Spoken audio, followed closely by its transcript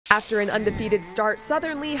After an undefeated start,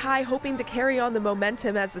 Southern Lehigh hoping to carry on the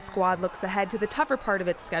momentum as the squad looks ahead to the tougher part of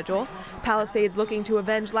its schedule. Palisades looking to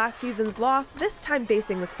avenge last season's loss, this time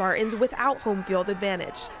facing the Spartans without home field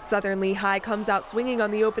advantage. Southern Lehigh comes out swinging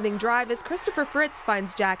on the opening drive as Christopher Fritz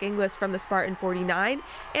finds Jack Inglis from the Spartan 49,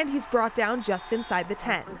 and he's brought down just inside the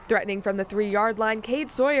 10. Threatening from the 3-yard line,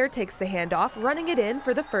 Cade Sawyer takes the handoff, running it in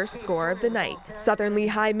for the first score of the night. Southern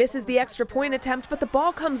Lehigh misses the extra point attempt, but the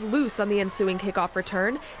ball comes loose on the ensuing kickoff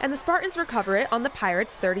return, and the Spartans recover it on the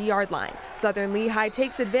Pirates' 30-yard line. Southern Lehigh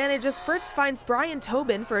takes advantage as Fritz finds Brian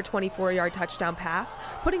Tobin for a 24-yard touchdown pass,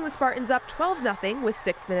 putting the Spartans up 12-0 with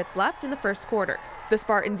 6 minutes left in the first quarter. The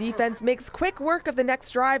Spartan defense makes quick work of the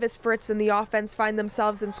next drive as Fritz and the offense find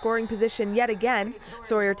themselves in scoring position yet again.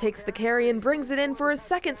 Sawyer takes the carry and brings it in for his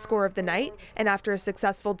second score of the night, and after a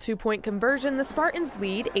successful 2-point conversion, the Spartans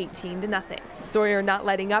lead 18-0. Sawyer not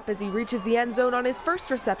letting up as he reaches the end zone on his first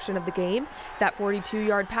reception of the game. That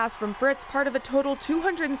 42-yard pass from Fritz, part of a total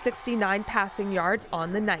 269 passing yards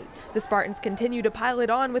on the night. The Spartans continue to pile it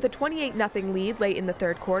on with a 28-0 lead late in the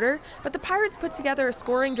third quarter, but the Pirates put together a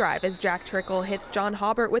scoring drive as Jack Trickle hits John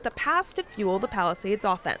Hobart with a pass to fuel the Palisades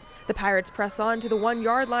offense. The Pirates press on to the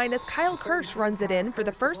 1-yard line as Kyle Kirsch runs it in for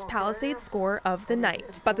the first Palisades score of the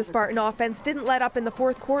night. But the Spartan offense didn't let up in the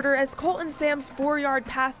fourth quarter as Colton Sam's 4-yard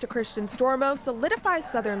pass to Christian Stormo solidifies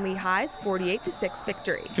Southern Lehigh's 48-6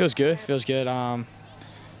 victory. Feels good.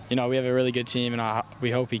 You know, we have a really good team, and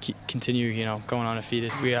we hope we continue, going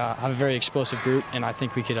undefeated. We have a very explosive group, and I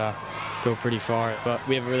think we could go pretty far. But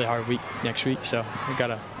we have a really hard week next week, so we got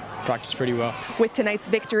to practice pretty well. With tonight's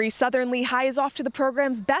victory, Southern Lehigh is off to the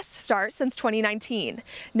program's best start since 2019.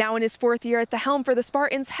 Now in his fourth year at the helm for the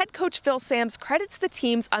Spartans, head coach Phil Sams credits the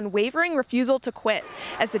team's unwavering refusal to quit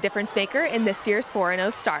as the difference maker in this year's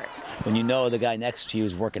 4-0 start. When you know the guy next to you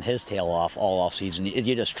is working his tail off all off season,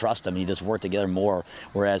 you just trust him and you just work together more.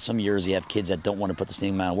 Whereas some years you have kids that don't want to put the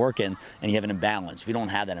same amount of work in, and you have an imbalance. We don't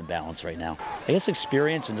have that imbalance right now. I guess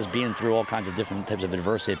experience and just being through all kinds of different types of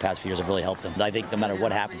adversity the past few years have really helped them. I think no matter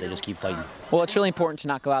what happens, they just keep fighting. Well, it's really important to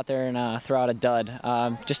not go out there and throw out a dud.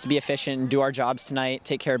 Just to be efficient and do our jobs tonight,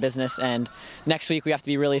 take care of business, and next week we have to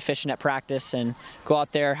be really efficient at practice and go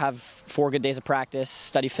out there, have 4 good days of practice,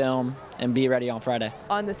 study film, and be ready on Friday.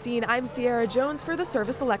 On the scene, I'm Sierra Jones for the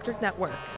Service Electric Network.